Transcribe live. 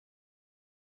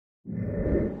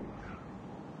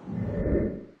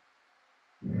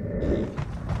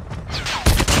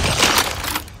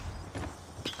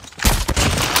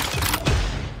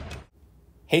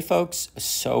Hey folks,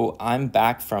 so I'm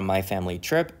back from my family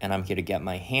trip and I'm here to get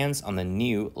my hands on the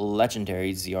new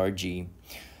legendary ZRG.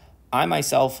 I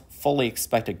myself fully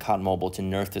expected COD Mobile to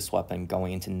nerf this weapon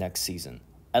going into next season,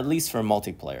 at least for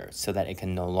multiplayer, so that it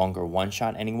can no longer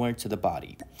one-shot anywhere to the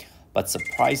body. But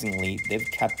surprisingly, they've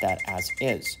kept that as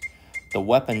is. The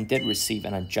weapon did receive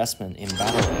an adjustment in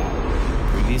Battle Royale.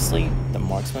 Previously, the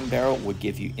marksman barrel would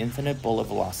give you infinite bullet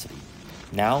velocity.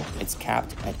 Now, it's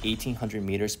capped at 1800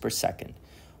 meters per second,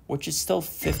 which is still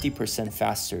 50%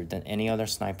 faster than any other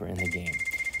sniper in the game.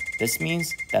 This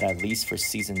means that at least for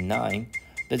Season 9,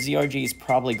 the ZRG is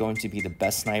probably going to be the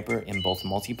best sniper in both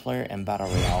multiplayer and Battle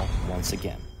Royale once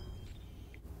again.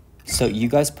 So you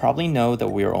guys probably know that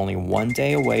we are only one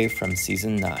day away from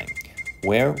Season 9,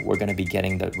 where we're going to be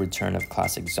getting the return of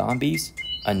classic zombies,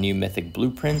 a new mythic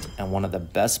blueprint, and one of the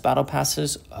best battle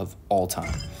passes of all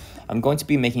time. I'm going to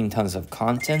be making tons of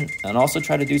content and also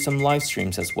try to do some live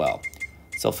streams as well.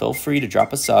 So feel free to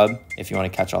drop a sub if you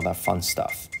want to catch all that fun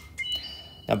stuff.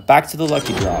 Now back to the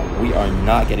lucky draw. We are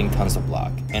not getting tons of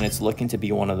luck, and it's looking to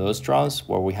be one of those draws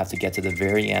where we have to get to the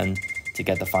very end to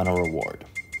get the final reward.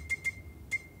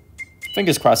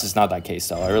 Fingers crossed it's not that case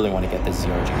though. I really want to get this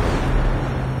ZRG.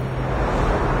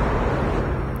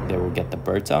 There we'll get the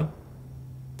Berta.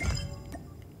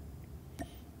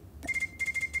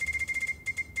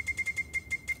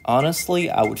 Honestly,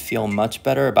 I would feel much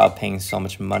better about paying so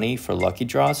much money for lucky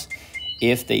draws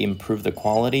if they improve the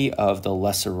quality of the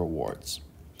lesser rewards.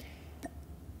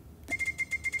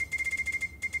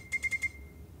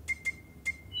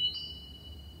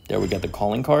 There we get the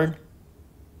calling card.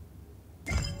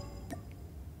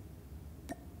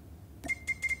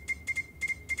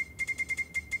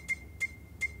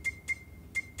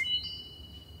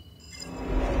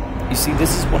 You see,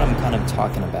 this is what I'm kind of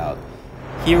talking about.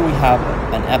 Here we have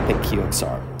an epic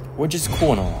QXR, which is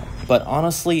cool and all, but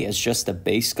honestly it's just a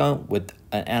base gun with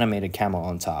an animated camo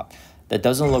on top that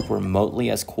doesn't look remotely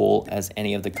as cool as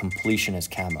any of the completionist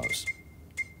camos.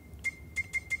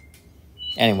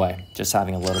 Anyway, just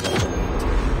having a little bit of a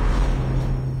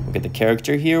wait. Look at the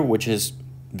character here, which is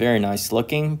very nice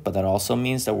looking, but that also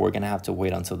means that we're going to have to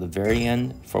wait until the very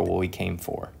end for what we came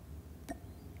for.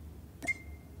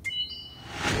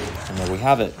 And there we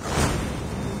have it.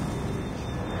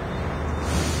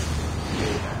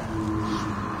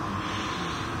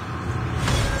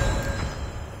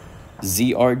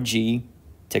 ZRG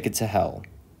Ticket to Hell.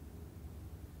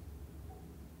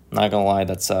 Not gonna lie,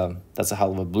 that's a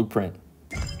hell of a blueprint.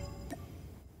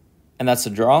 And that's a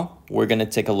draw. We're gonna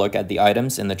take a look at the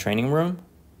items in the training room.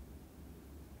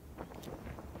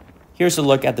 Here's a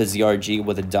look at the ZRG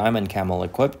with a diamond camo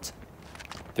equipped.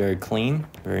 Very clean,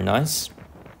 very nice.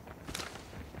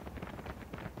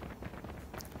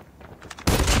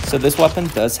 So this weapon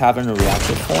does have a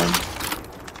reactive form.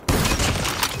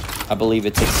 I believe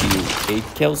it takes you 8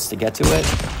 kills to get to it.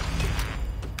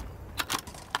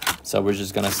 So we're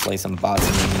just gonna slay some bots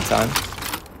in the meantime.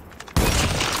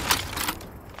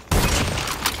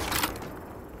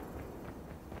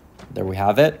 There we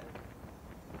have it.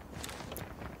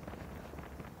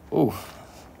 Ooh,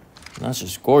 that's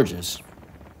just gorgeous.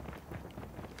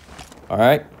 All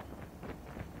right.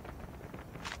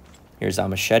 Here's our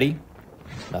machete.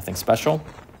 Nothing special.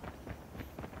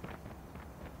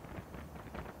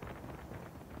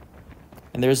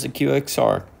 And there's the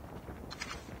QXR.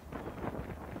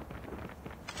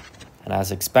 And as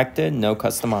expected, no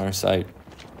custom honor sight.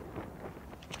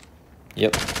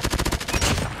 Yep.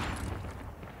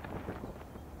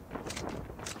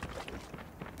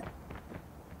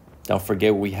 Don't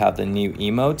forget we have the new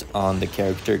emote on the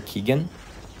character Keegan.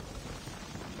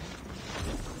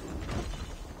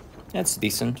 That's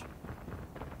decent.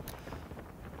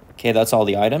 Okay, that's all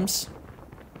the items.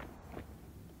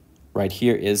 Right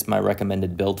here is my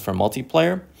recommended build for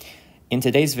multiplayer. In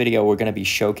today's video, we're going to be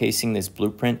showcasing this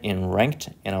blueprint in ranked,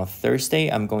 and on Thursday,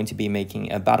 I'm going to be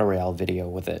making a Battle Royale video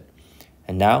with it.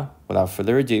 And now, without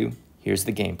further ado, here's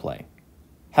the gameplay.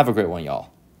 Have a great one, y'all.